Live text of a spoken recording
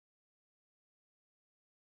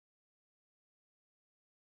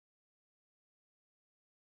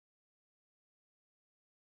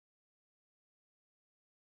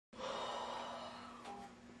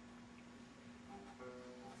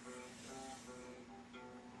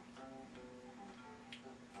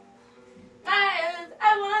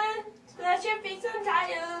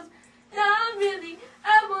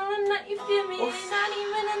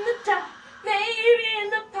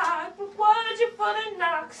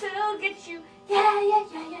will get you. Yeah, yeah,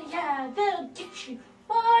 yeah, yeah, yeah. They'll get you.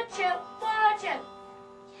 Watch out, watch out.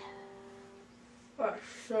 That's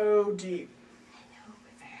so deep. I know,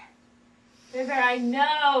 River. River, I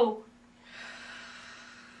know.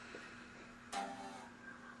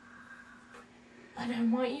 But I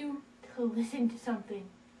want you to listen to something.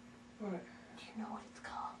 What? Do you know what it's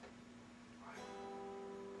called?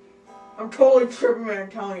 I'm totally tripping, man.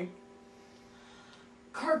 Tell me.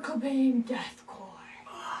 Kurt Cobain deathcore.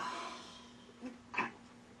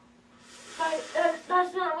 But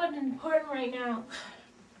that's not what's important right now.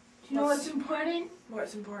 Do you know what's important?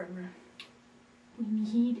 What's important, man? We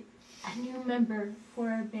need a new member for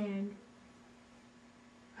our band.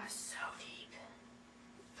 That's so deep.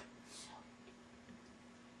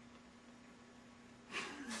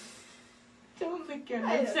 Don't look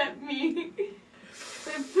at me.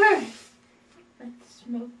 But first, let's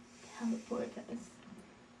smoke teleport us.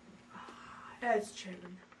 That's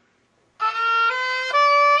chilling.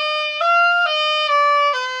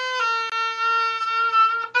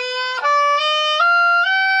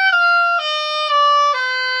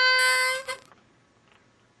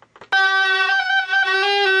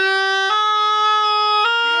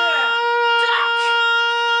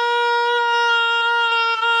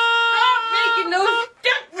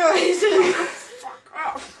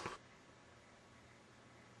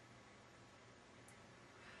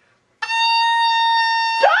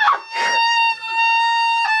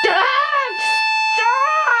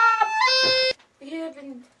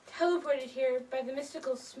 Teleported here by the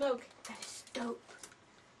mystical smoke. That is dope.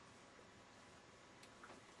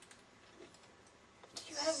 Do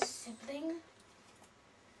you have a sibling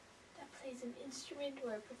that plays an instrument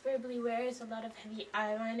or preferably wears a lot of heavy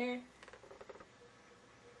eyeliner?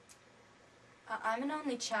 I'm an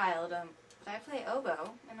only child, but I play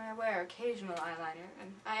oboe, and I wear occasional eyeliner,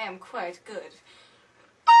 and I am quite good.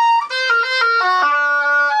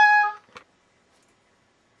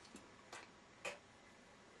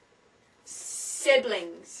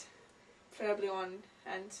 Siblings. Preferably one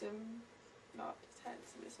handsome. Not as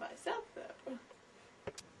handsome as myself, though.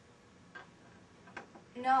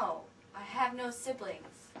 No, I have no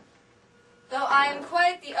siblings. Though I am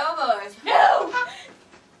quite the oboist. No!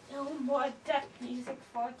 No more death music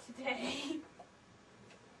for today.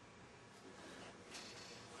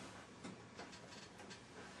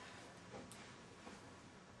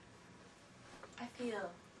 I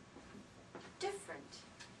feel different.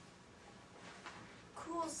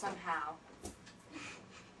 Cool somehow. I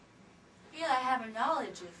feel I have a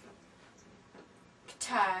knowledge of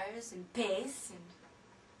guitars and bass and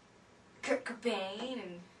Kurt Cobain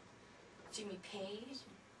and Jimmy Page.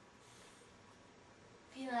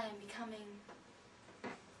 I feel I am becoming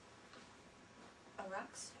a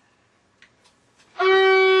rock star.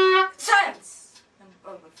 Silence!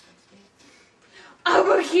 Our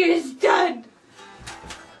work here is done!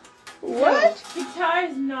 What? Guitar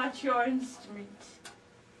is not your instrument.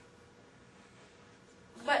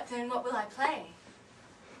 But then what will I play?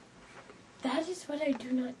 That is what I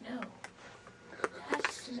do not know.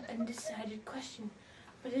 That's an undecided question.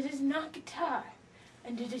 But it is not guitar,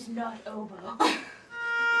 and it is not oboe.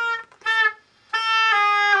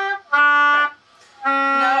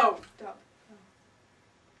 No. Stop.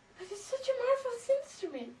 That is such a marvelous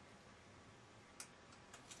instrument.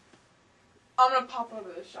 I'm gonna pop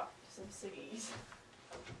over the shop for some ciggies.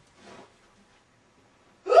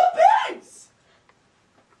 Oboes!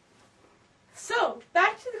 So,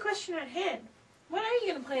 back to the question at hand. What are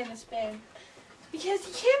you going to play in this band? Because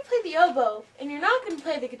you can't play the oboe, and you're not going to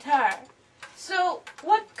play the guitar. So,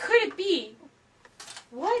 what could it be?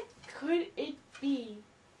 What could it be?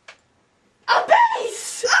 A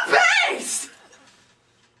bass! A bass!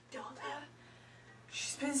 Delta,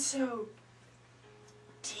 she's been so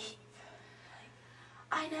deep.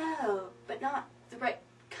 I know, but not the right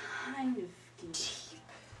kind of deep.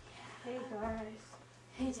 Hey guys.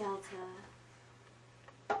 Hey Delta.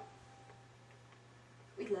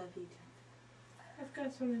 We love you, Delta. I've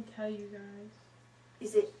got something to tell you guys.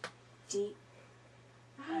 Is it deep?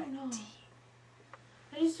 I don't know.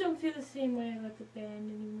 I just don't feel the same way about the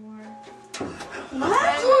band anymore.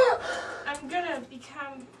 What? I'm gonna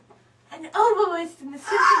become an oboist in the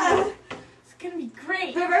symphony. It's gonna be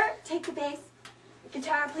great. River, take the bass.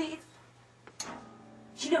 Guitar, please.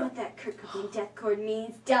 Do you know what that Kurt Cobain death chord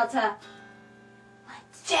means, Delta? What?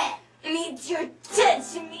 Dead. It means you're dead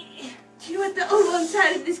to me. Do you know what the oboe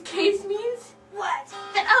inside of this case means? What?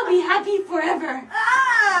 That I'll be happy forever.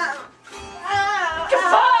 Ah!